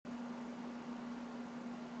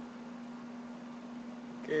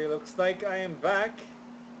Okay, looks like I am back.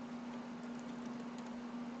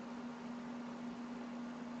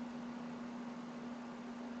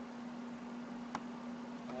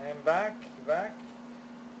 I am back.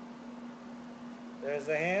 There's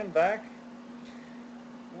the hand, back.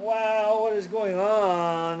 Wow, what is going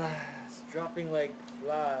on? It's dropping like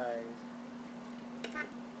flies.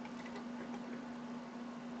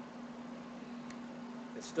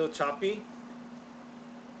 It's still choppy.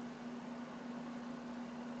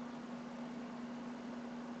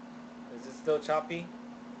 Is it still choppy?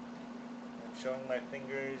 I'm showing my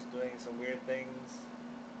fingers, doing some weird things.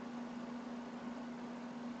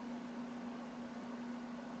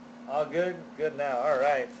 All good? Good now.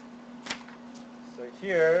 Alright. So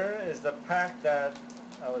here is the pack that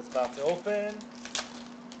I was about to open.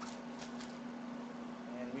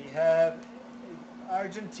 And we have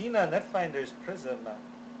Argentina Netfinders Prizm.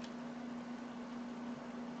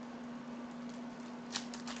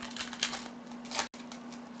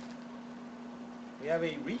 We have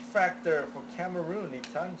a refractor for Cameroon,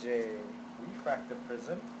 Itanje. Refractor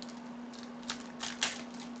Prizm.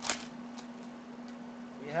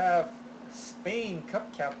 We have Spain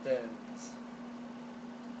Cup Captains.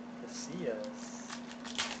 Casillas.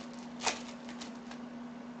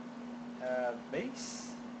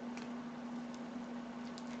 Base.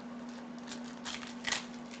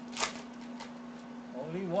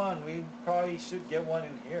 Only one. We probably should get one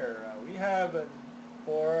in here. We have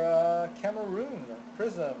for Cameroon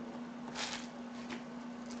Prizm.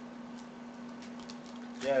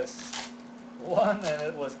 Yes, one, and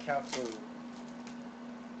it was Cafu.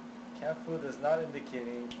 Cafu does not indicate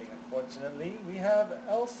anything, unfortunately. We have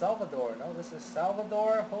El Salvador. No, this is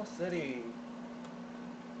Salvador Host City.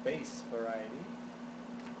 Base variety.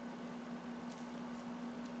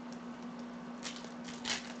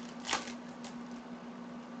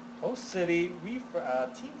 Host City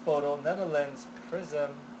Team Photo Netherlands Prizm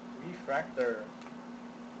Refractor.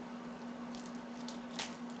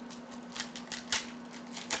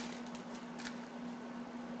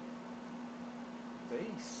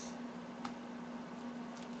 Base.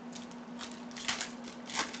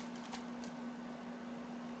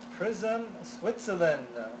 Prizm Switzerland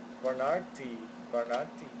Bernardi. Bernetta.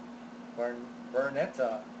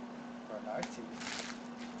 Bernardi.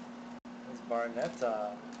 It's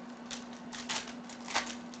Barnetta.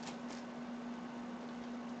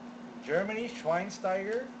 Germany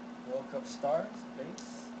Schweinsteiger World Cup Stars base.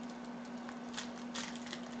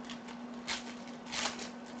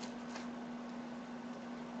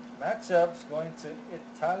 Matchups going to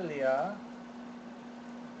Italia.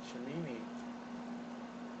 Cellini.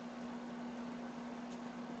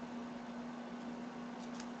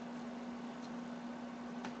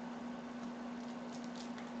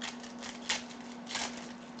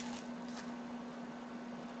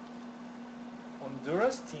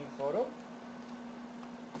 Honduras team photo.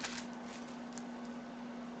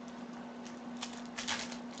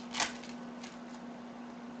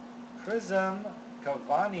 Prizm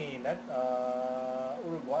Cavani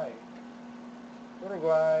Uruguay.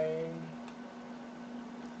 Uruguay.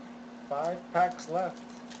 5 packs left.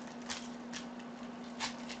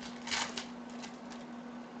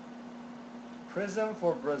 Prizm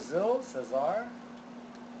for Brazil, Cesar.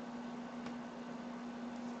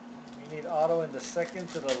 We need auto in the second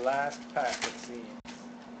to the last pack, it seems.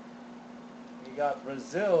 We got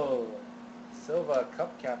Brazil, Silva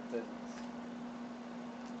Cup Captains.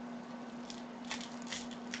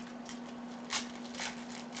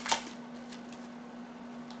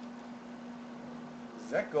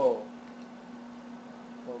 Zeko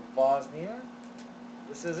for Bosnia.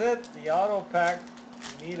 This is it, the auto pack.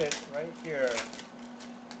 We need it right here.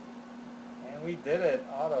 And we did it,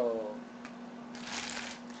 auto.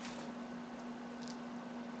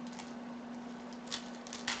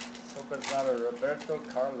 Let's hope it's not a Roberto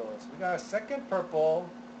Carlos. We got a second purple.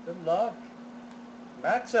 Good luck.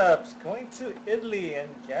 Matchups going to Italy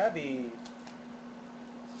and Gabby.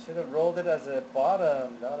 Should have rolled it as a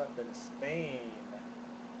bottom. That would have been Spain.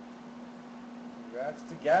 Congrats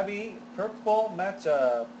to Gabby. Purple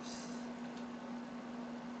matchups.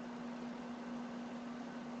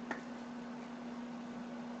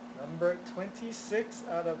 Number 26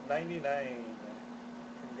 out of 99.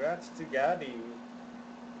 Congrats to Gabby.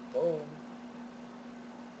 Boom.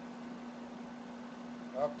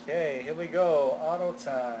 Okay, here we go. Auto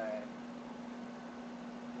time.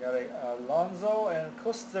 We got Alonso and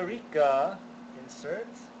Costa Rica insert.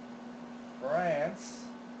 France.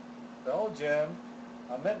 Belgium.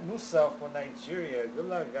 Ahmed Musa for Nigeria. Good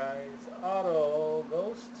luck, guys. Auto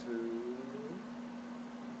goes to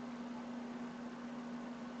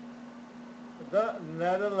the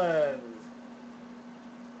Netherlands.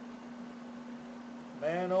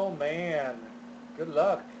 Man, oh man. Good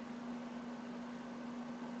luck.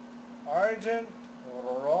 Argent,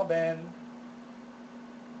 Robin.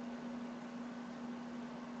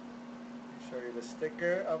 Show you the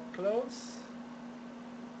sticker up close.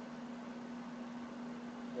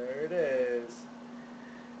 There it is.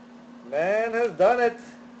 Man has done it.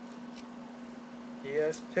 He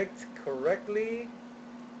has picked correctly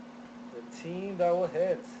the team that will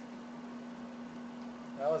hit.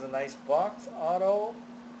 That was a nice box. Auto.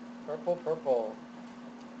 Purple, purple.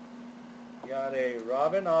 You got a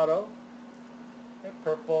Robin auto, a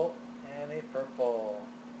purple, and a purple.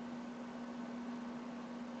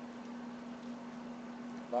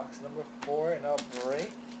 Box number 4 in our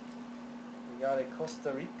break. We got a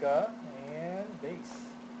Costa Rica and base.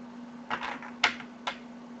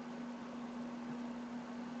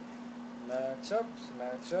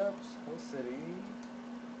 Matchups, Whole City.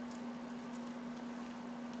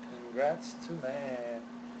 Congrats to man.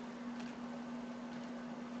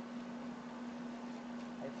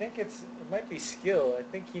 I think it might be skill. I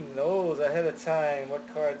think he knows ahead of time what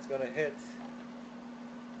card's gonna hit.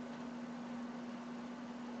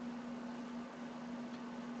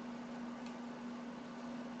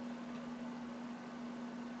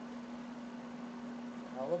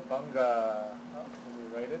 Alabunga. Oh, can we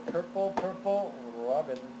write it? Purple, purple,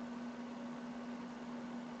 Robin.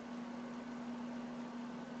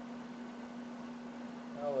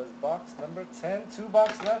 That was box number 10. 2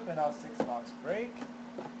 box left in our 6 box break.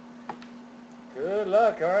 Good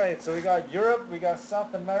luck. Alright, so we got Europe, we got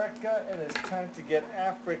South America. It is time to get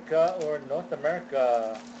Africa or North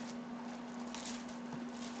America.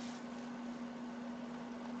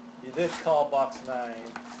 You did call box 9.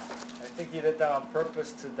 I think he did that on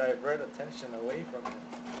purpose to divert attention away from him.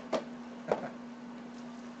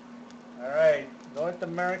 Alright, North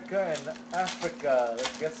America and Africa.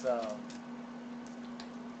 Let's get some.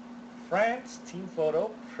 France, team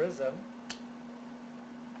photo, Prizm.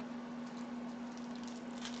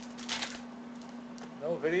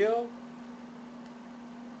 No video?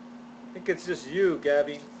 I think it's just you,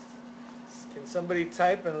 Gabby. Can somebody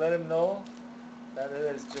type and let him know that it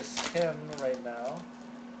is just him right now?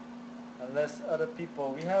 Unless other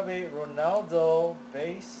people. We have a Ronaldo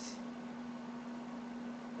base.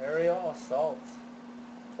 Aerial assault.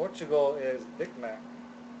 Portugal is Big Mac.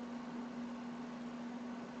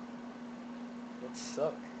 It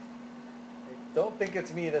suck. I don't think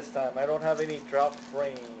it's me this time. I don't have any drop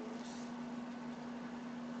frames.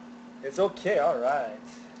 It's okay, alright.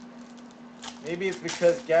 Maybe it's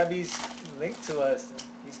because Gabby's linked to us.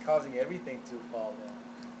 He's causing everything to fall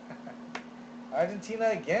down. Argentina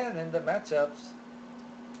again in the matchups.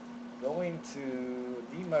 Going to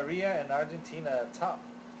Di Maria and Argentina top.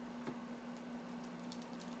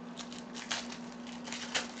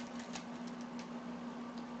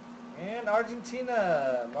 And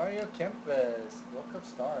Argentina, Mario Kempes, World Cup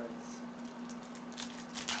stars.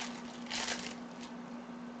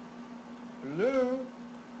 Blue,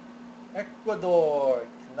 Ecuador,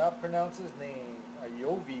 cannot pronounce his name,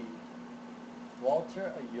 Ayovi.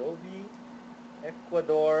 Walter Ayovi.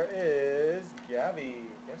 Ecuador is Gabby.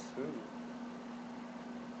 Guess who?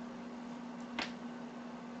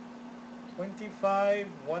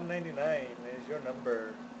 25,199 is your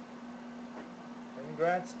number.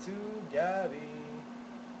 Congrats to Gabby.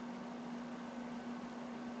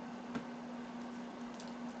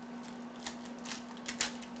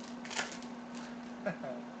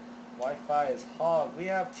 Wi-Fi is hog. We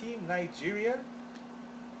have Team Nigeria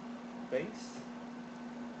base.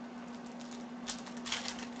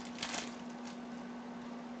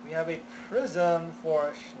 We have a Prizm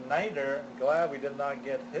for Schneider. I'm glad we did not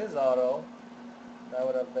get his auto. That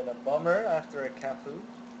would have been a bummer after a Cafu.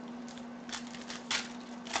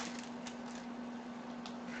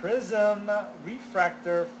 Prizm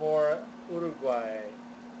refractor for Uruguay.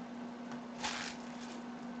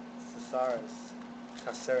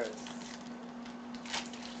 Caceres.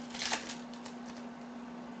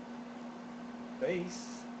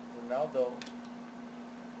 Base, Ronaldo.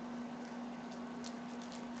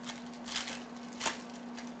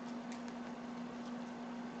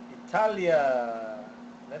 Italia,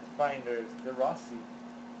 Netfinders, De Rossi.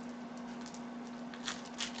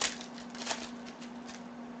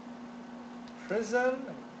 Prizm,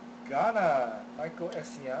 Ghana, Michael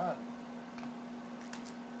Essien.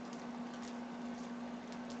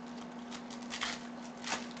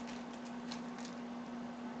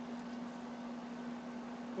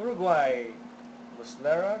 Uruguay,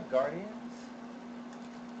 Muslera, Guardians.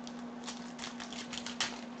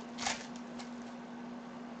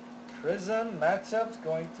 Prizm matchups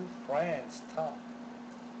going to France. Top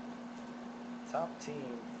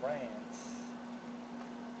team, France.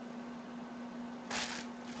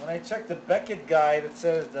 When I checked the Beckett guide, it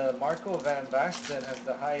says the Marco van Basten has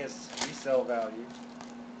the highest resale value.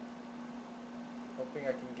 Hoping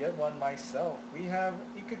I can get one myself. We have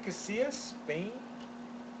Iker Casillas, Spain.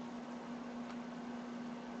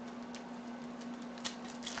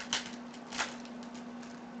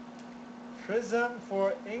 Prizm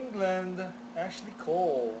for England, Ashley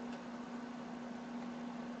Cole.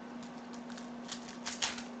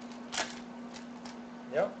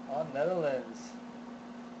 Yep, on Netherlands.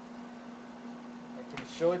 I can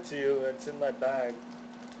show it to you. It's in my bag.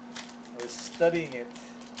 I was studying it.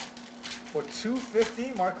 For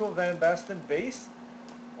 250, Marco van Basten base.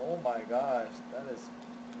 Oh my gosh, that is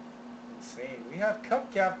insane. We have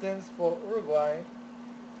cup captains for Uruguay.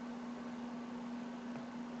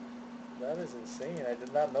 That is insane. I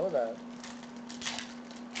did not know that.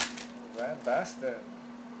 Van Basten.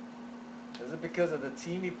 Is it because of the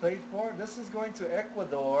team he played for? This is going to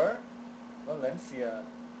Ecuador, Valencia.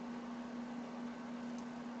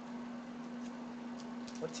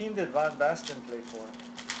 What team did Van Basten play for?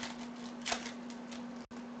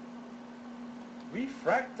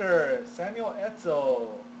 Refractor, Samuel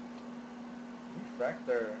Eto'o.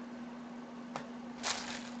 Refractor.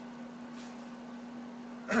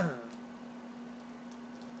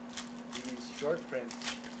 These short prints.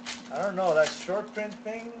 I don't know, that short print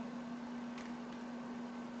thing,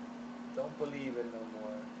 don't believe it no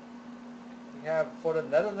more. We have for the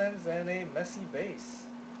Netherlands and a Messi base.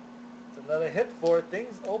 It's another hit for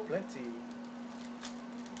things. Oh, plenty.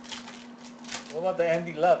 What about the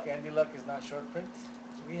Andy Luck? Andy Luck is not short print.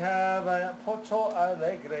 We have Porto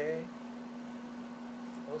Alegre.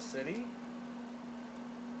 Oh, City.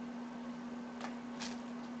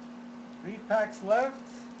 3 packs left.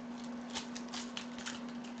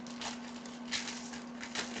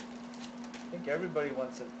 I think everybody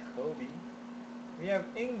wants a Kobe. We have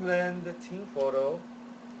England, the team photo.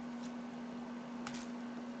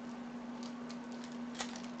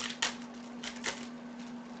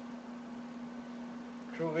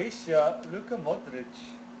 Croatia, Luka Modric,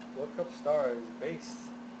 World Cup stars, base.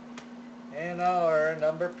 And our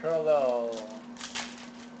number parallel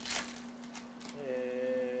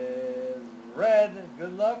is red,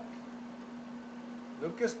 good luck.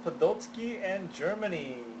 Lucas Podolski and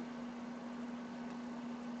Germany.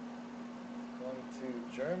 Going to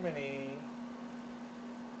Germany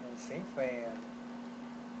and St. Fan.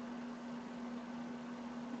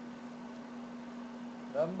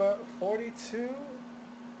 Number 42.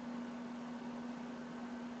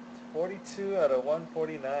 42 out of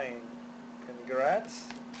 149. Congrats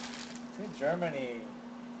to Germany.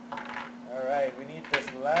 Alright, we need this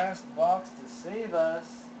last box to save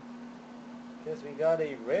us because we got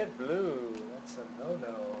a red-blue. That's a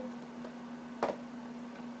no-no.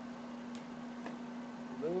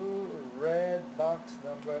 Blue-red box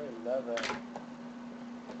number 11.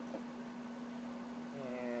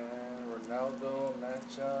 And Ronaldo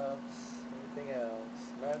matchups. Anything else?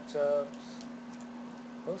 Matchups.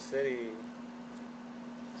 Oh, City.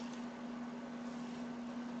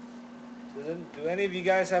 Do any of you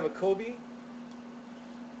guys have a Kobe?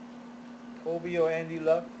 Kobe or Andy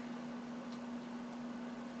Luck?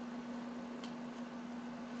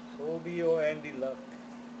 Kobe or Andy Luck?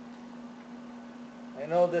 I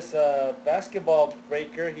know this basketball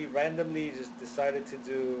breaker, he randomly just decided to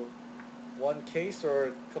do one case or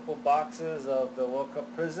a couple boxes of the World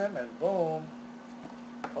Cup Prizm, and boom,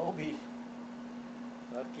 Kobe.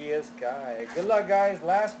 Luckiest guy. Good luck, guys.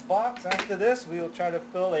 Last box. After this, we will try to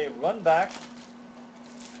fill a run back.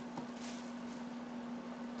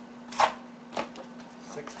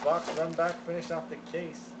 6-box run back. Finish off the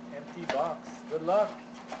case. Empty box. Good luck.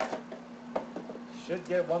 Should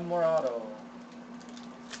get one more auto.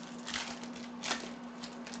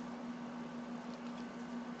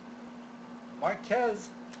 Marquez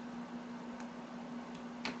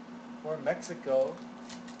for Mexico.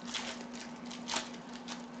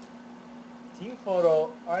 Team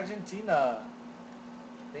photo, Argentina.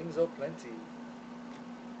 Things are plenty.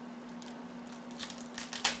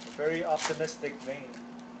 A very optimistic vein.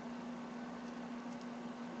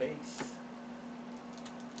 Base.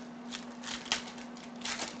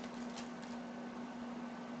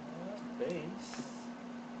 Base.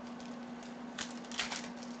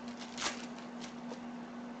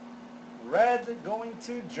 Red going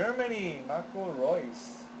to Germany, Marco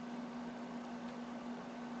Reus.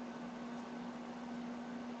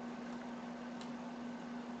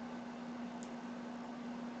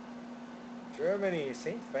 Germany,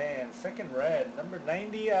 St. Fan, second red, number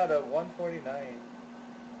 90 out of 149.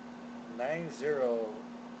 9-0.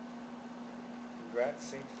 Congrats,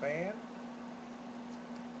 St. Fan.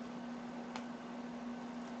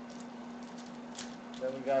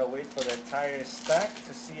 Then we gotta wait for the entire stack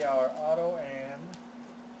to see our auto and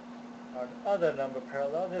our other number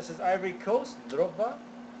parallel. This is Ivory Coast, Drogba.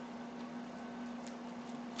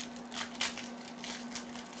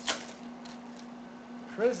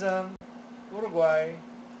 Prizm, Uruguay,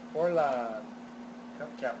 Forlan,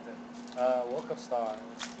 Cup Captain, World Cup Stars.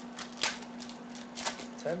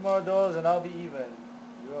 10 more of those and I'll be even.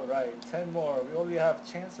 You're right, 10 more. We only have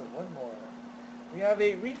a chance of one more. We have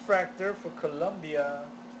a refractor for Colombia.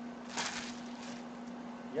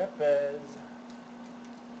 Yepes.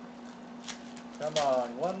 Come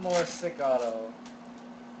on, one more sick auto.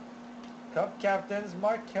 Cup Captains,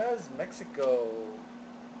 Marquez, Mexico.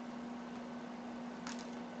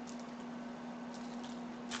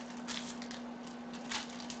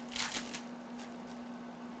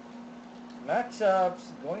 Matchups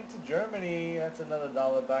going to Germany. That's another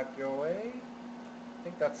dollar back your way. I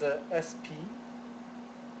think that's a SP.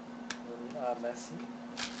 Messi.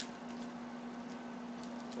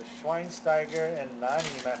 The Schweinsteiger and Nani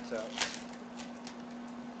matchup.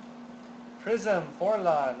 Prizm,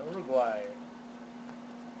 Forlan, Uruguay.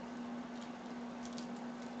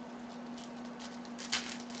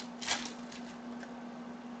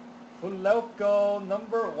 Fulauco,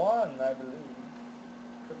 number 1, I believe.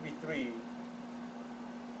 Could be 3.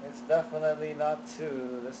 It's definitely not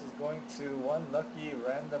 2. This is going to one lucky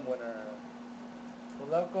random winner.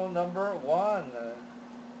 Fulauco, number 1.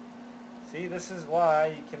 See, this is why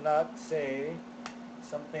you cannot say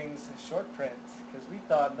something's short print, because we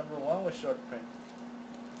thought number 1 was short print.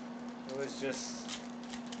 It was just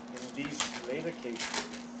in these later cases.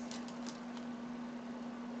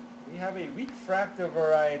 We have a refractor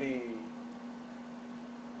variety.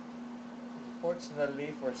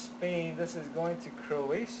 Unfortunately for Spain, this is going to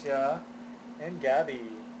Croatia and Gabby.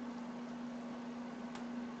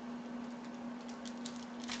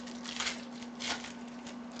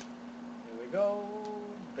 Here we go.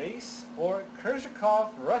 Base for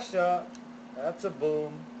Kershakoff, Russia. That's a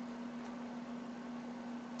boom.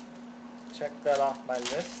 Check that off my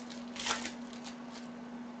list.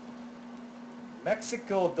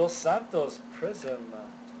 Mexico, Dos Santos, Prizm.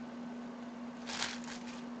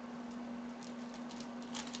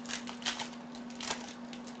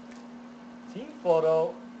 Team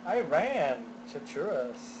photo, Iran,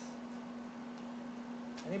 Chachuras.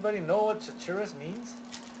 Anybody know what Chachuras means?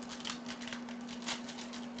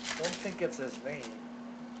 Don't think it's his name.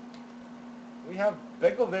 We have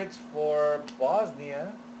Begovic for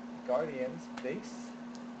Bosnia, Guardians, base.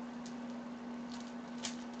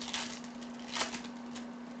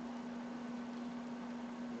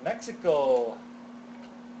 Mexico,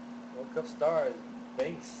 World Cup Stars,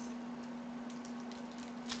 base.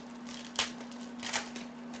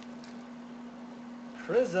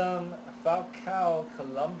 Prizm, Falcao,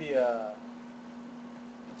 Colombia.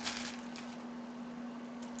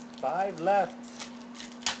 5 left.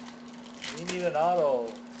 We need an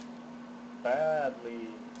auto. Badly.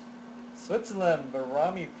 Switzerland,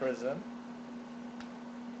 Barami Prizm.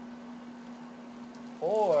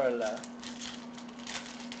 4 left.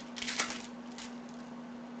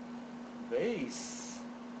 Base.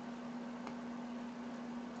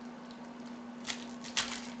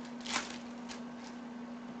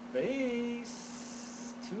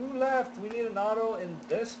 Base. 2 left. We need an auto in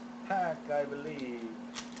this pack, I believe.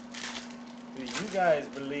 Do you guys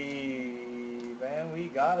believe? And we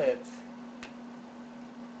got it.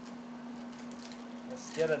 Let's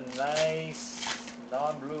get a nice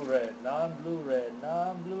non-blue red. Non-blue red.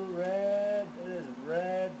 Non-blue red. It is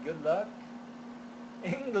red. Good luck.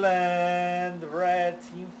 England red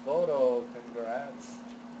team photo. Congrats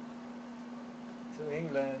to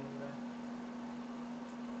England.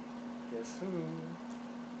 Guess who?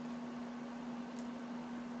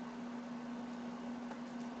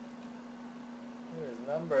 Here's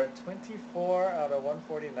number 24 out of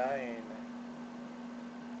 149.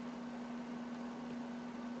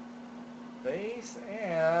 Base,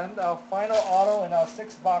 and our final auto in our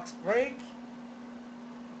 6-box break.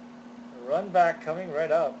 Run back coming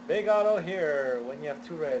right up. Big auto here when you have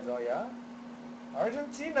 2 reds. Oh yeah?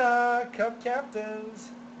 Argentina, Cup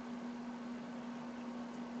Captains.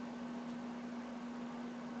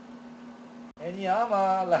 And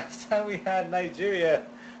Yama, last time we had Nigeria,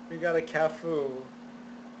 we got a Cafu.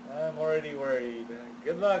 I'm already worried.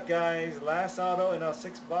 Good luck, guys. Last auto in our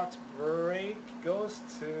 6-box break goes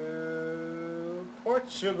to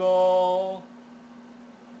Portugal.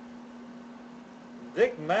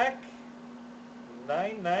 Dick Mac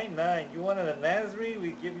 999. You wanted a Nasri,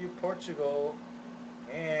 we give you Portugal.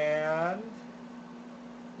 And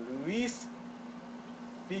Luis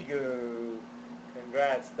Figo.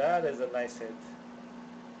 Congrats, that is a nice hit.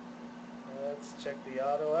 Let's check the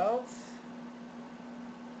auto out.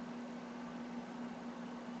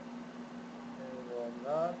 It will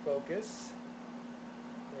not focus.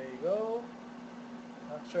 There you go.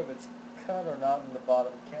 Not sure if it's cut or not in the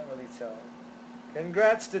bottom. Can't really tell.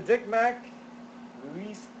 Congrats to Dick Mac,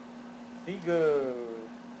 Luis Figo.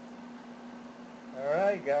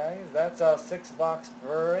 Alright guys, that's our 6-box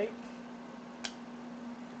break.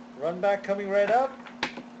 Run back coming right up.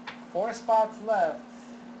 4 spots left.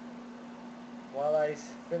 While I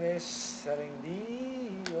finish setting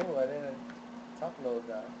the... Oh, I didn't top load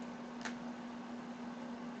that.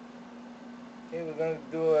 Okay, we're going to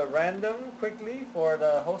do a random quickly for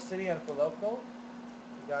the host city and for local.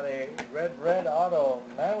 We got a red auto.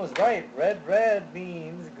 Man was right. Red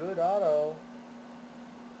means good auto.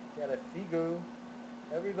 Got a Figo.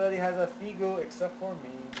 Everybody has a Figo except for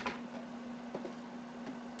me.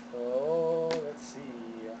 So let's see.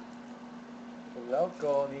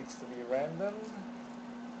 Local needs to be random.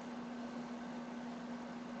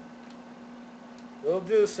 Will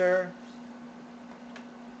do, sir.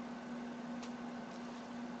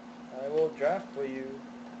 I will draft for you.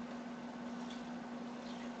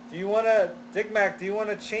 Do you want to, Dick Mac, do you want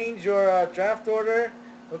to change your draft order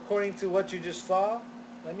according to what you just saw?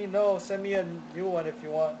 Let me know. Send me a new one if you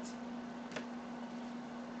want.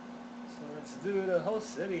 So let's do the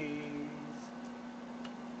host cities.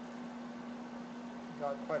 We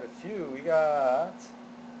got quite a few. We got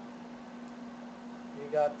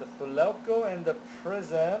the Fulelco and the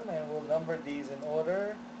Prizm, and we'll number these in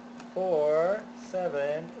order. 4,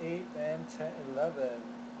 7, 8, and 10, 11.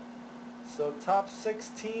 So top 6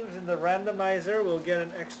 teams in the randomizer will get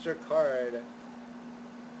an extra card.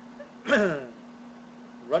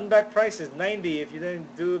 Run back price is 90. If you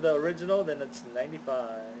didn't do the original, then it's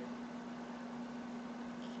 95.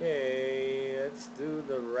 Okay, let's do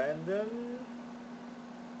the random.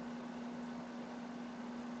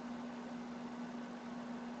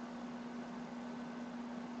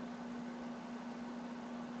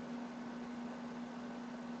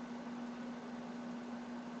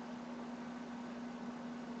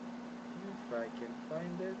 If I can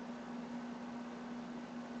find it.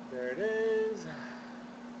 There it is.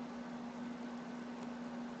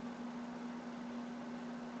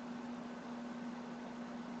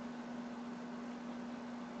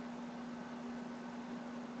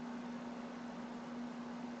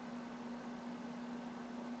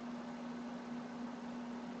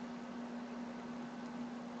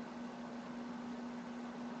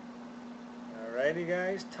 Alrighty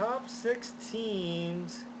guys, top 6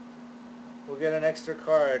 teams will get an extra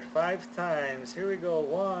card 5 times. Here we go.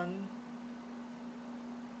 1,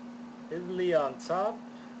 Italy on top.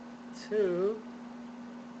 2,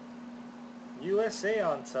 USA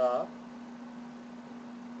on top.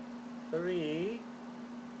 3,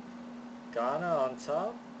 Ghana on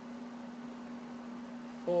top.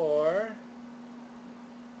 4,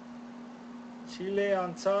 Chile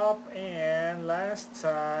on top. And last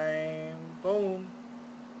time, boom,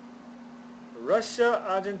 Russia,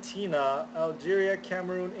 Argentina, Algeria,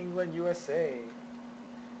 Cameroon, England, USA.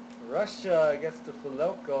 Russia gets the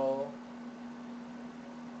Fulelco.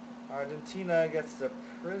 Argentina gets the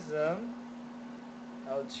Prizm.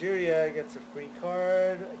 Algeria gets a free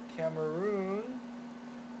card. Cameroon,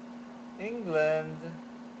 England,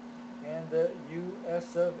 and the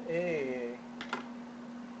US of A.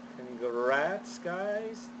 Congrats,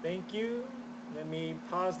 guys. Thank you. Let me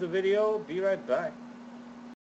pause the video. Be right back.